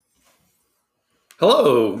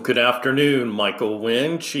Hello, good afternoon. Michael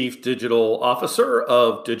Wynn, Chief Digital Officer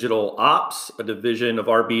of Digital Ops, a division of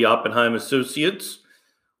RB Oppenheim Associates.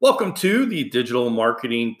 Welcome to the Digital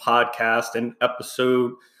Marketing Podcast and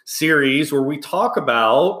episode series where we talk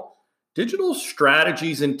about digital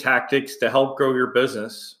strategies and tactics to help grow your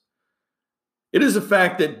business. It is a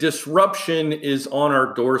fact that disruption is on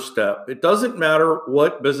our doorstep. It doesn't matter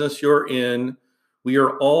what business you're in, we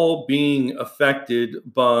are all being affected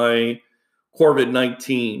by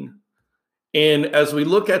COVID-19. And as we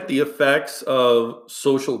look at the effects of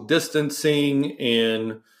social distancing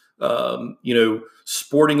and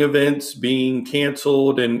sporting events being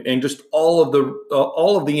canceled and just all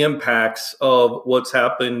of the impacts of what's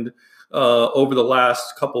happened over the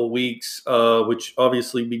last couple of weeks, which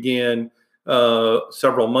obviously began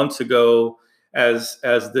several months ago, as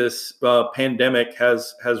this pandemic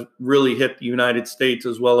has really hit the United States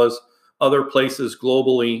as well as other places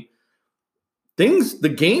globally. The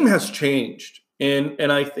game has changed.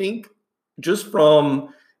 And I think just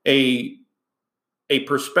from a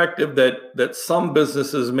perspective that some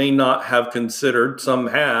businesses may not have considered, some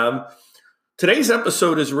have, today's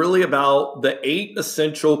episode is really about the 8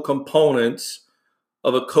 essential components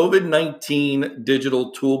of a COVID-19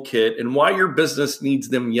 digital toolkit and why your business needs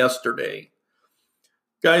them yesterday.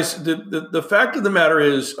 Guys, the fact of the matter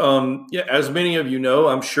is, as many of you know,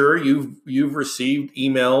 I'm sure you've received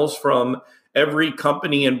emails from every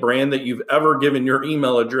company and brand that you've ever given your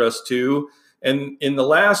email address to. And in the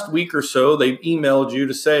last week or so, they've emailed you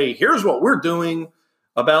to say, here's what we're doing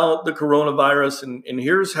about the coronavirus, and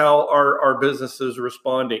here's how our business is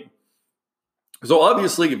responding. So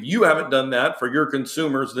obviously, if you haven't done that for your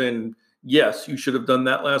consumers, then yes, you should have done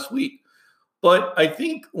that last week. But I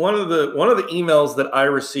think one of the emails that I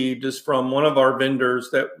received is from one of our vendors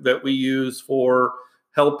that we use for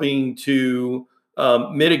helping to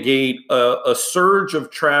mitigate a surge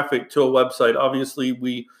of traffic to a website. Obviously,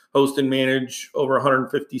 we host and manage over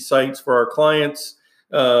 150 sites for our clients,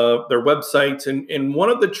 their websites. And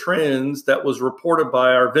one of the trends that was reported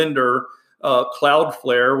by our vendor,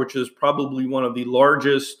 Cloudflare, which is probably one of the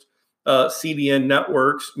largest CDN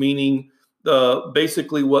networks, meaning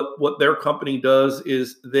basically what their company does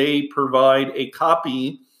is they provide a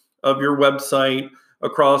copy of your website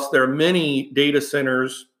across their many data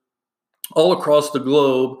centers all across the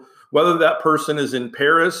globe, whether that person is in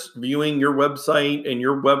Paris viewing your website and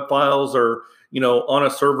your web files are, on a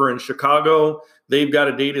server in Chicago, they've got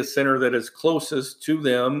a data center that is closest to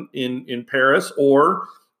them in Paris. Or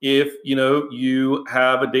if, you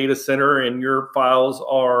have a data center and your files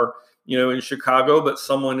are, in Chicago, but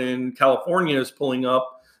someone in California is pulling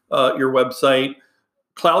up your website,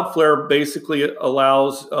 Cloudflare basically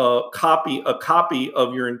allows a copy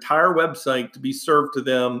of your entire website to be served to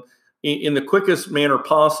them in the quickest manner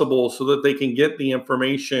possible so that they can get the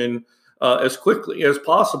information as quickly as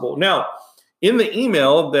possible. Now, in the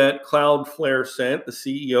email that Cloudflare sent, the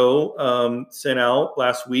CEO sent out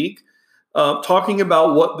last week, talking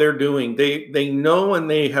about what they're doing, they know and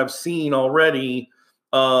they have seen already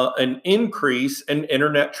an increase in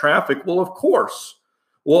internet traffic. Well, of course.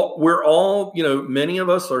 Well, we're all, many of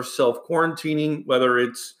us are self-quarantining, whether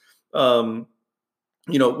it's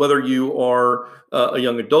whether you are a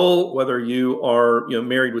young adult, whether you are,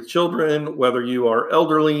 married with children, whether you are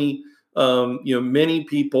elderly, many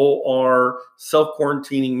people are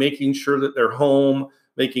self-quarantining, making sure that they're home,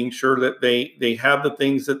 making sure that they have the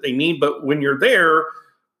things that they need. But when you're there,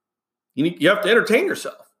 you have to entertain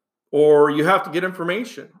yourself or you have to get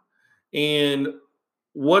information. And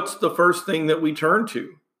what's the first thing that we turn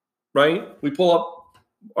to, right? We pull up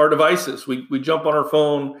our devices, we jump on our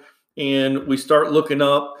phone, and we start looking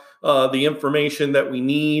up the information that we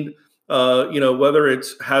need, whether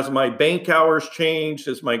has my bank hours changed,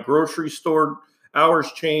 has my grocery store hours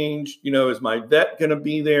changed, is my vet going to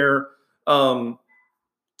be there? And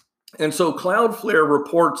so Cloudflare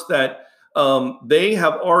reports that they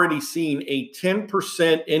have already seen a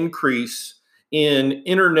 10% increase in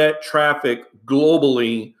internet traffic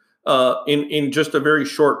globally in just a very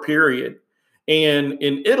short period. And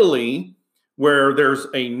in Italy, where there's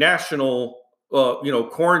a national,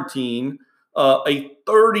 quarantine, a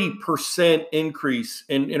 30% increase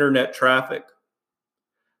in internet traffic.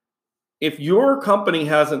 If your company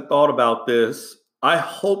hasn't thought about this, I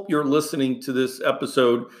hope you're listening to this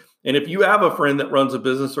episode. And if you have a friend that runs a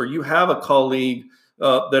business or you have a colleague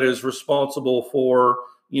that is responsible for,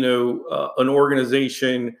 an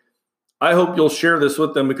organization, I hope you'll share this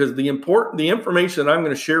with them, because the information that I'm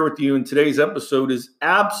going to share with you in today's episode is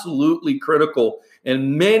absolutely critical.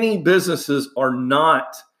 And many businesses are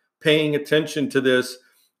not paying attention to this.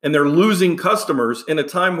 and they're losing customers in a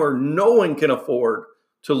time where no one can afford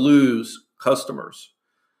to lose customers.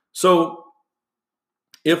 So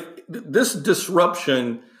if this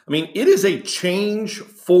disruption, I mean, it is a change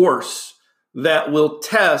force that will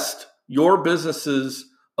test your business's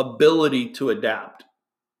ability to adapt.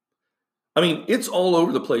 I mean, it's all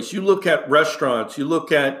over the place. You look at restaurants, you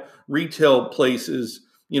look at retail places,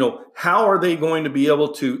 how are they going to be able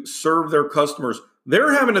to serve their customers?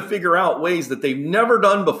 They're having to figure out ways that they've never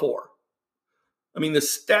done before. I mean, the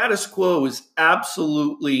status quo is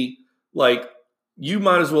absolutely like, you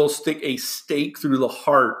might as well stick a stake through the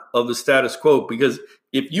heart of the status quo, because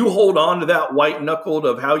if you hold on to that white knuckled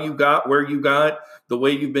of how you got where you got, the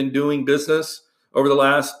way you've been doing business over the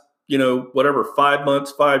last, 5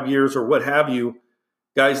 months, 5 years, or what have you,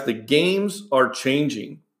 guys, the games are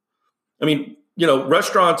changing. I mean,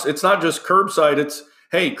 restaurants, it's not just curbside. It's,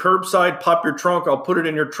 hey, curbside, pop your trunk. I'll put it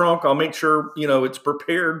in your trunk. I'll make sure, it's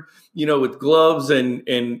prepared, with gloves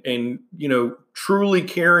and truly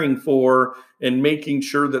caring for and making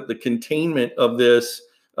sure that the containment of this,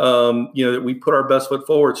 that we put our best foot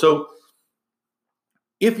forward. So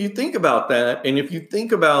if you think about that, and if you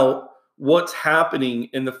think about what's happening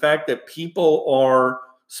and the fact that people are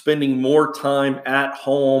spending more time at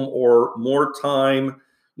home or more time,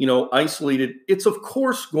 isolated, it's of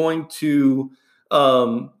course going to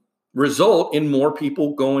result in more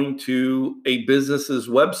people going to a business's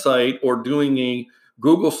website or doing a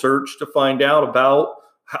Google search to find out about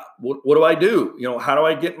what do I do? How do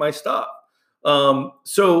I get my stuff?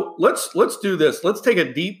 So let's do this. Let's take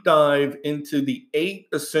a deep dive into the 8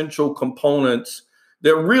 essential components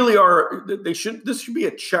that really are, this should be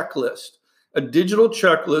a checklist, a digital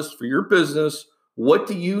checklist for your business. What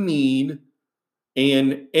do you need?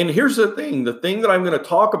 And here's the thing that I'm going to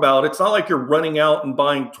talk about, it's not like you're running out and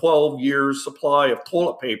buying 12 years supply of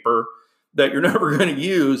toilet paper that you're never going to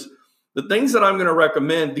use. The things that I'm going to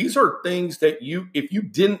recommend, these are things that if you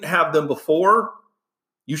didn't have them before,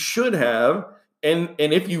 you should have. And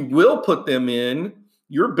if you will put them in,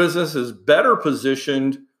 your business is better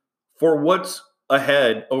positioned for what's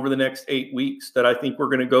ahead over the next 8 weeks, that I think we're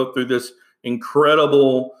going to go through this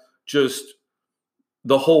incredible, just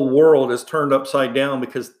the whole world is turned upside down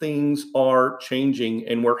because things are changing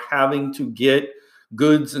and we're having to get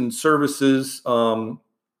goods and services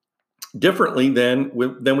differently than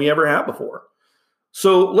we ever have before.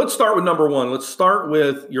 So let's start with number 1. Let's start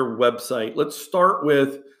with your website. Let's start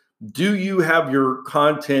with, do you have your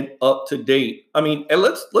content up to date? I mean, and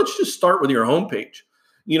let's just start with your homepage.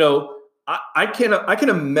 I can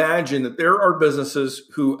imagine that there are businesses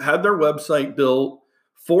who had their website built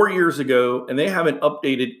 4 years ago and they haven't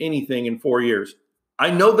updated anything in 4 years.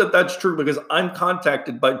 I know that that's true because I'm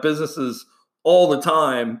contacted by businesses all the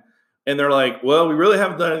time. And they're like, well, we really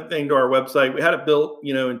haven't done anything to our website. We had it built,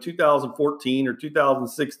 in 2014 or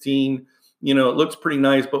 2016. It looks pretty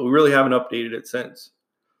nice, but we really haven't updated it since.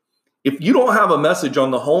 If you don't have a message on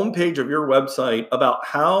the homepage of your website about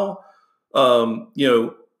how,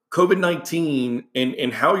 COVID-19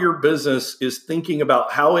 and how your business is thinking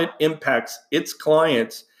about how it impacts its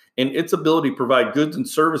clients and its ability to provide goods and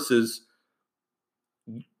services,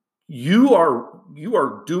 you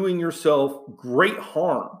are doing yourself great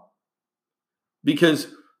harm, because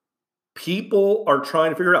people are trying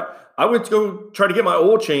to figure it out. I went to go try to get my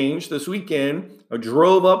oil changed this weekend. I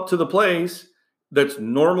drove up to the place that's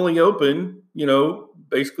normally open,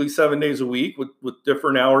 basically 7 days a week with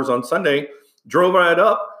different hours on Sunday. Drove right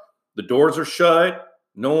up. The doors are shut.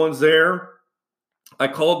 No one's there. I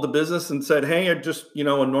called the business and said, hey, I just, I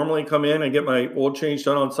normally come in and get my oil change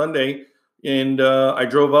done on Sunday. And I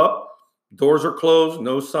drove up. Doors are closed.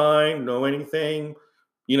 No sign, no anything.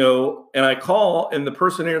 And I call and the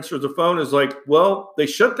person answers the phone is like, well, they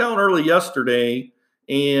shut down early yesterday.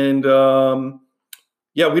 And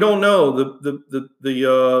we don't know.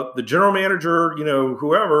 The general manager,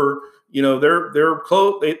 whoever, they're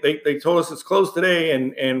closed. They told us it's closed today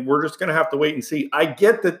and we're just going to have to wait and see. I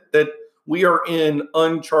get that we are in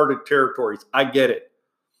uncharted territories. I get it.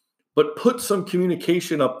 But put some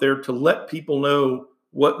communication up there to let people know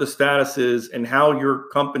what the status is and how your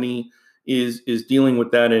company is dealing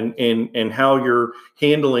with that and how you're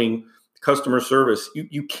handling customer service.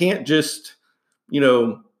 You can't just,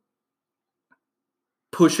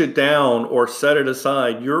 push it down or set it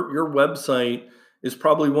aside. Your website is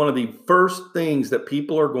probably one of the first things that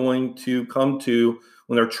people are going to come to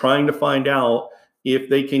when they're trying to find out if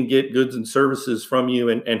they can get goods and services from you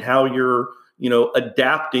and how you're,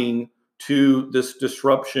 adapting to this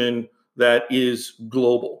disruption that is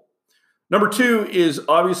global. Number 2 is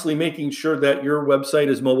obviously making sure that your website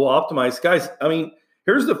is mobile optimized. Guys, I mean,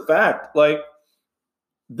 here's the fact, like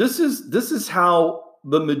this is how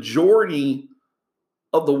the majority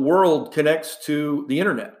of the world connects to the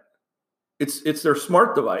internet. It's their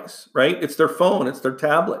smart device, right? It's their phone, it's their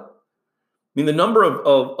tablet. I mean, the number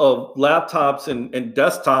of laptops and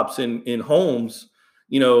desktops in homes,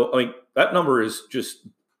 I mean, that number is just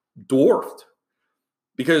dwarfed.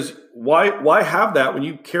 Because why have that when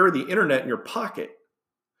you carry the internet in your pocket?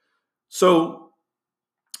 So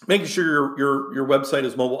making sure your website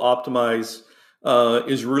is mobile optimized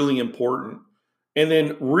is really important. And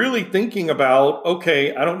then really thinking about,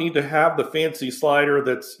 okay, I don't need to have the fancy slider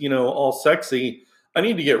that's, all sexy. I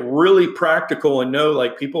need to get really practical and know,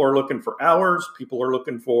 like, people are looking for hours. People are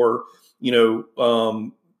looking for,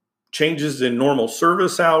 changes in normal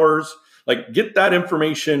service hours. Like, get that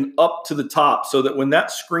information up to the top so that when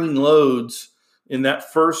that screen loads in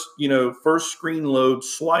that first screen load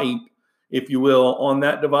swipe, if you will, on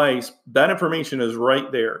that device, that information is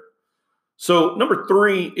right there. So number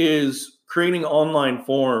 3 is creating online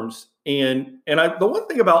forms. And the one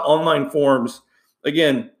thing about online forms,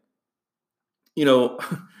 again,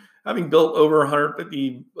 having built over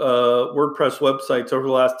 150 WordPress websites over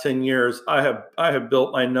the last 10 years, I have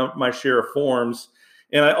built my share of forms.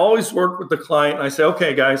 And I always work with the client and I say,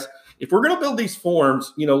 okay, guys, if we're going to build these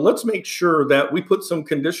forms, let's make sure that we put some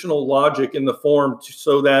conditional logic in the form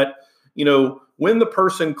so that, when the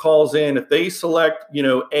person calls in, if they select,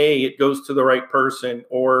 A, it goes to the right person,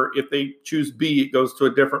 or if they choose B, it goes to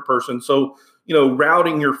a different person. So,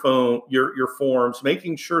 routing your forms,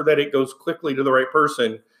 making sure that it goes quickly to the right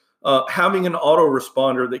person, having an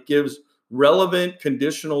autoresponder that gives relevant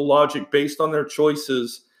conditional logic based on their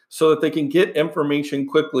choices so that they can get information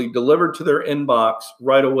quickly delivered to their inbox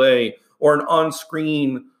right away, or an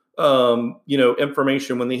on-screen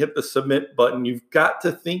information when they hit the submit button. You've got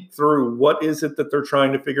to think through what is it that they're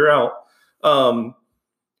trying to figure out. And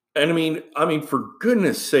I mean, for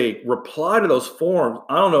goodness sake, reply to those forms.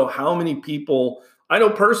 I don't know how many people I know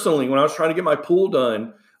personally. When I was trying to get my pool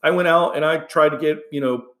done, I went out and I tried to get,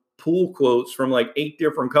 pool quotes from like 8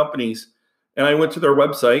 different companies. And I went to their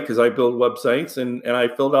website because I build websites, and I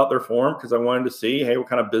filled out their form because I wanted to see, hey, what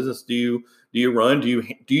kind of business do you run?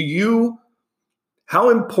 How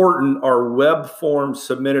important are web forms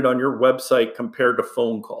submitted on your website compared to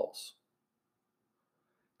phone calls?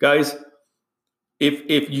 Guys,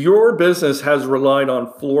 if your business has relied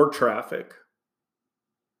on floor traffic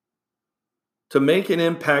to make an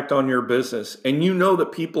impact on your business, and you know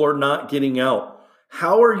that people are not getting out,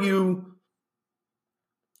 how are you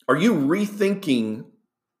rethinking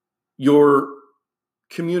your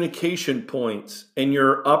communication points and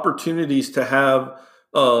your opportunities to have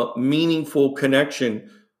meaningful connection?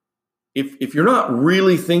 If you're not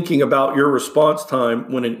really thinking about your response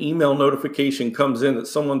time when an email notification comes in that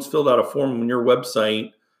someone's filled out a form on your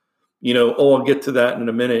website, I'll get to that in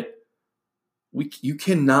a minute. You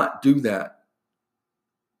cannot do that.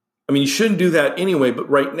 I mean, you shouldn't do that anyway, but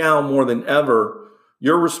right now more than ever,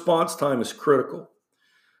 your response time is critical.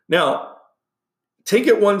 Now, take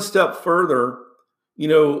it one step further.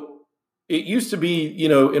 It used to be,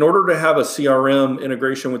 in order to have a CRM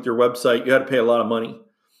integration with your website, you had to pay a lot of money.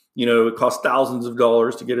 It costs thousands of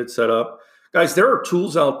dollars to get it set up. Guys, there are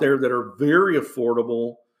tools out there that are very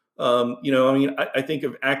affordable. I think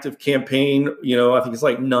of ActiveCampaign, I think it's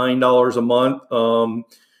like $9 a month,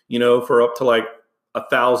 for up to like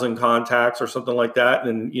 1,000 contacts or something like that.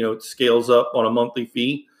 And, it scales up on a monthly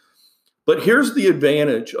fee. But here's the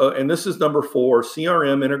advantage, and this is number 4,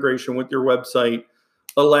 CRM integration with your website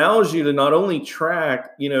allows you to not only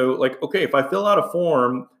track, okay, if I fill out a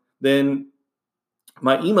form, then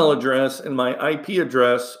my email address and my IP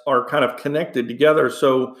address are kind of connected together.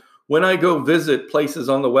 So when I go visit places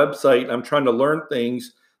on the website and I'm trying to learn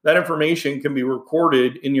things, that information can be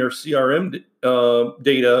recorded in your CRM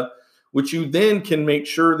data, which you then can make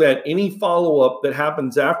sure that any follow-up that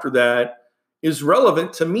happens after that is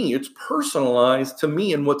relevant to me. It's personalized to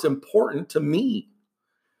me and what's important to me.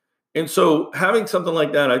 And so having something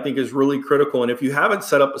like that, I think, is really critical. And if you haven't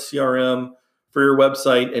set up a CRM for your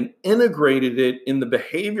website and integrated it in the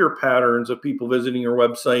behavior patterns of people visiting your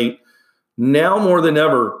website, now more than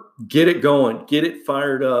ever, get it going, get it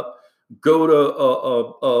fired up. Go to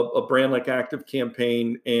a brand like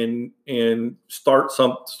ActiveCampaign and start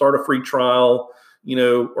a free trial,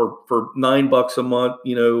 or for $9 a month,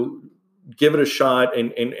 give it a shot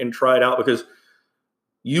and try it out, because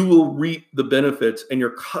you will reap the benefits and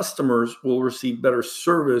your customers will receive better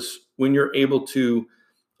service when you're able to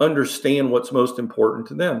understand what's most important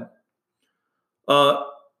to them.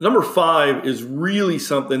 Number 5 is really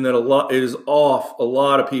something that is off a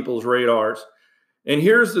lot of people's radars. And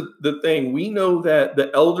here's the thing. We know that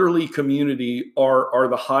the elderly community are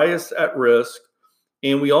the highest at risk.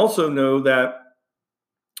 And we also know that,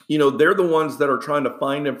 they're the ones that are trying to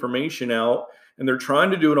find information out, and they're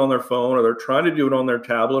trying to do it on their phone, or they're trying to do it on their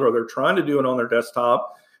tablet, or they're trying to do it on their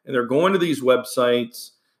desktop, and they're going to these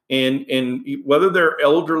websites. And whether they're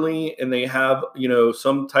elderly and they have,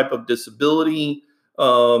 some type of disability,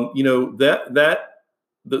 that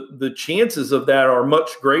the chances of that are much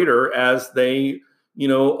greater as they,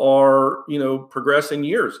 are, progress in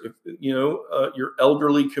years. If, your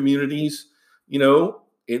elderly communities,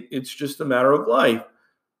 it's just a matter of life.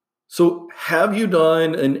 So have you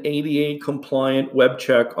done an ADA compliant web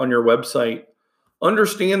check on your website?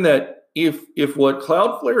 Understand that if what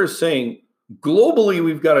Cloudflare is saying, globally,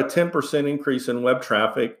 we've got a 10% increase in web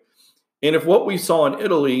traffic. And if what we saw in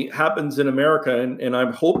Italy happens in America, and I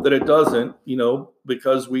hope that it doesn't,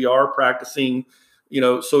 because we are practicing,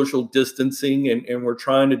 social distancing, and we're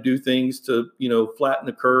trying to do things to, flatten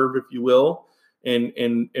the curve, if you will,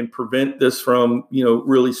 and prevent this from,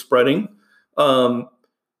 really spreading.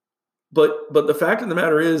 But the fact of the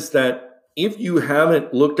matter is that if you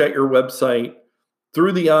haven't looked at your website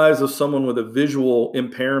through the eyes of someone with a visual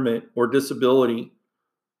impairment or disability,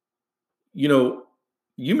 you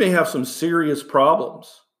may have some serious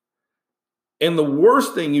problems. And the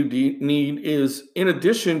worst thing you need is, in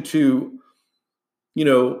addition to,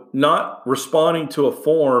 not responding to a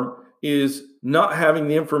form, is not having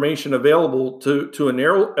the information available to an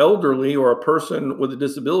elderly or a person with a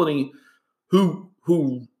disability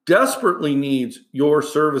who desperately needs your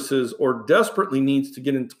services or desperately needs to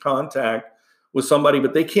get into contact with somebody,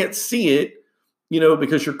 but they can't see it,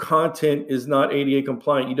 because your content is not ADA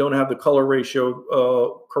compliant. You don't have the color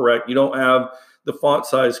ratio correct. You don't have the font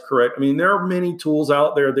size correct. I mean, there are many tools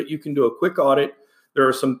out there that you can do a quick audit. There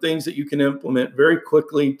are some things that you can implement very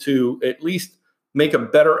quickly to at least make a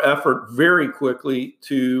better effort very quickly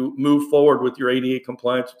to move forward with your ADA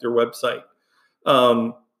compliance with your website.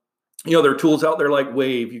 There are tools out there like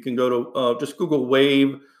Wave. You can go to just Google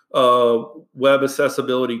Wave web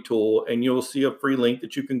accessibility tool, and you'll see a free link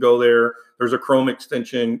that you can go there. There's a Chrome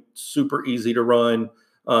extension, super easy to run,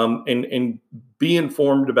 and be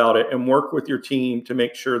informed about it and work with your team to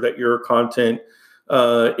make sure that your content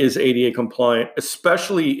is ADA compliant,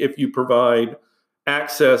 especially if you provide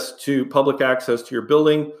public access to your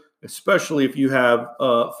building, especially if you have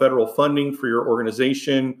federal funding for your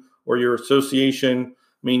organization or your association.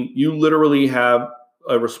 I mean, you literally have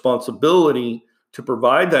a responsibility to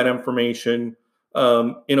provide that information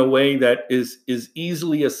in a way that is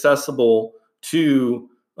easily accessible to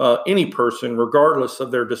any person, regardless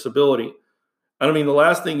of their disability. I mean, the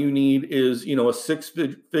last thing you need is, a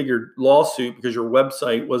six-figure lawsuit because your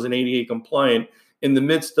website wasn't ADA compliant in the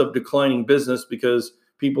midst of declining business because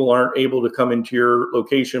people aren't able to come into your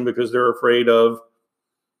location because they're afraid of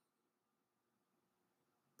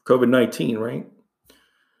COVID-19, right?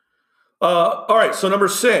 All right, so number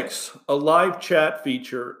 6, a live chat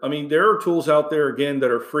feature. I mean, there are tools out there, again,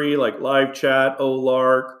 that are free, like Live Chat,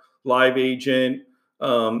 Olark, Live Agent.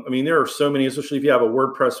 I mean, there are so many, especially if you have a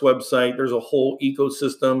WordPress website. There's a whole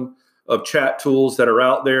ecosystem of chat tools that are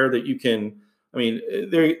out there that you can, I mean,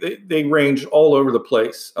 they range all over the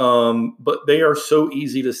place, but they are so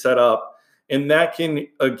easy to set up. And that can,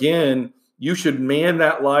 again, you should man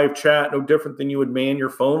that live chat no different than you would man your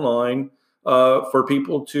phone line for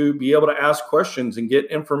people to be able to ask questions and get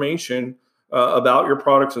information about your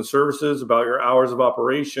products and services, about your hours of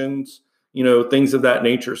operations, things of that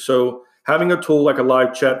nature. So having a tool like a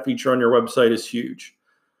live chat feature on your website is huge.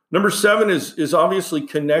 Number 7 is obviously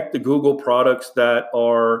connect the Google products that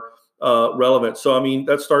are relevant. So, I mean,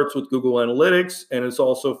 that starts with Google Analytics, and it's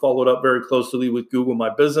also followed up very closely with Google My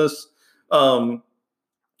Business. A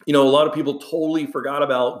lot of people totally forgot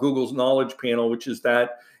about Google's Knowledge Panel, which is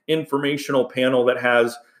that informational panel that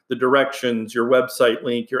has the directions, your website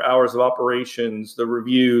link, your hours of operations, the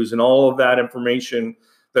reviews, and all of that information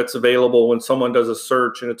that's available when someone does a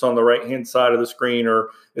search, and it's on the right-hand side of the screen or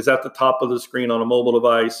is at the top of the screen on a mobile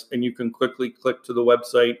device, and you can quickly click to the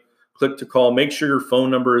website, click to call. Make sure your phone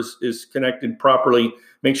number is connected properly.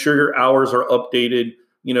 Make sure your hours are updated,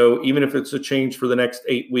 even if it's a change for the next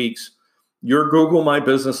 8 weeks. Your Google My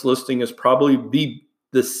Business listing is probably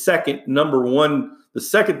the second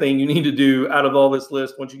thing you need to do out of all this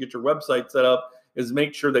list once you get your website set up is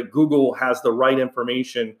make sure that Google has the right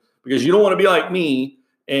information, because you don't want to be like me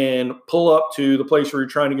and pull up to the place where you're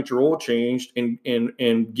trying to get your oil changed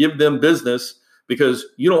and give them business because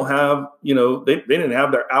you don't have, they didn't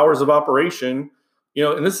have their hours of operation,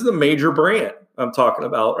 and this is a major brand I'm talking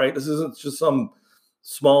about, right? This isn't just some,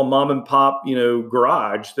 small mom and pop,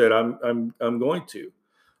 garage that I'm going to.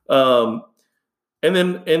 Um, and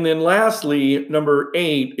then lastly, number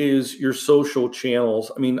 8 is your social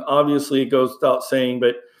channels. I mean, obviously it goes without saying,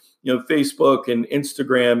 but Facebook and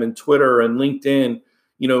Instagram and Twitter and LinkedIn,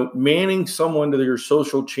 manning someone to your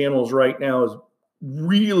social channels right now is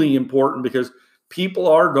really important because people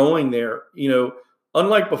are going there.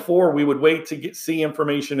 Unlike before, we would wait to see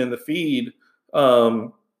information in the feed.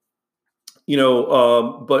 But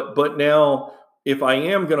now, if I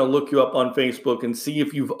am going to look you up on Facebook and see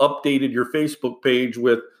if you've updated your Facebook page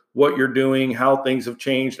with what you're doing, how things have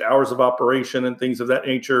changed, hours of operation and things of that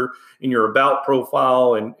nature in your about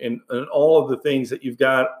profile and all of the things that you've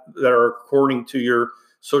got that are according to your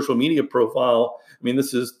social media profile. I mean,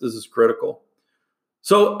 this is critical.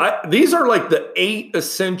 So these are like the 8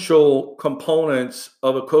 essential components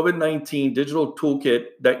of a COVID-19 digital toolkit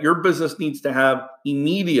that your business needs to have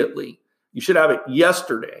immediately. You should have it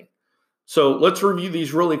yesterday. So let's review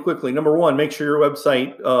these really quickly. Number 1, make sure your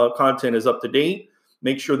website content is up to date.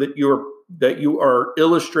 Make sure that you are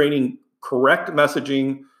illustrating correct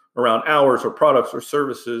messaging around hours or products or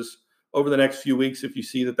services over the next few weeks if you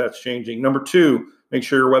see that that's changing. Number 2, make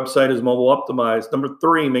sure your website is mobile optimized. Number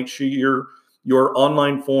 3, make sure your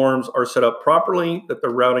online forms are set up properly, that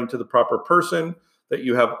they're routing to the proper person, that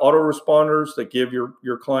you have autoresponders that give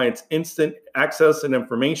your clients instant access and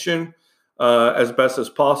information as best as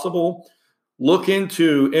possible. Look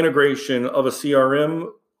into integration of a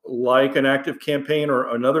CRM like an ActiveCampaign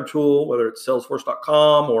or another tool, whether it's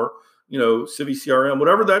Salesforce.com or CiviCRM,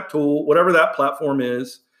 whatever that tool, whatever that platform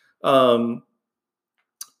is, and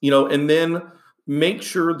then make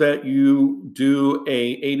sure that you do a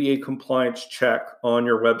ADA compliance check on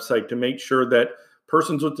your website to make sure that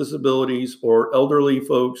persons with disabilities or elderly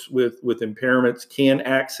folks with impairments can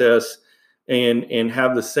access and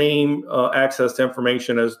have the same access to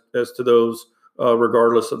information as to those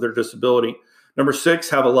regardless of their disability. Number 6,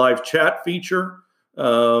 have a live chat feature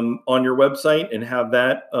on your website and have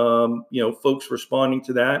that, folks responding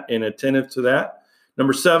to that and attentive to that.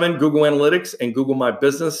 Number 7, Google Analytics and Google My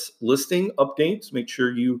Business listing updates. Make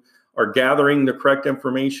sure you are gathering the correct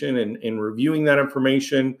information and reviewing that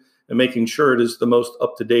information and making sure it is the most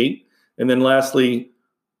up to date. And then lastly,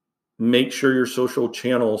 make sure your social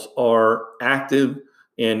channels are active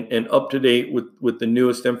and up to date with the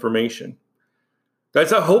newest information.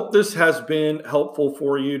 Guys, I hope this has been helpful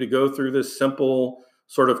for you to go through this simple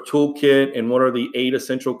sort of toolkit and what are the 8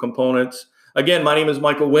 essential components. Again, my name is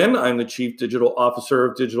Michael Wynn. I'm the Chief Digital Officer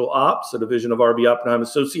of Digital Ops, a division of RB Oppenheim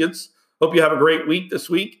Associates. Hope you have a great week this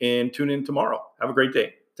week and tune in tomorrow. Have a great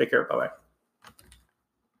day. Take care. Bye-bye.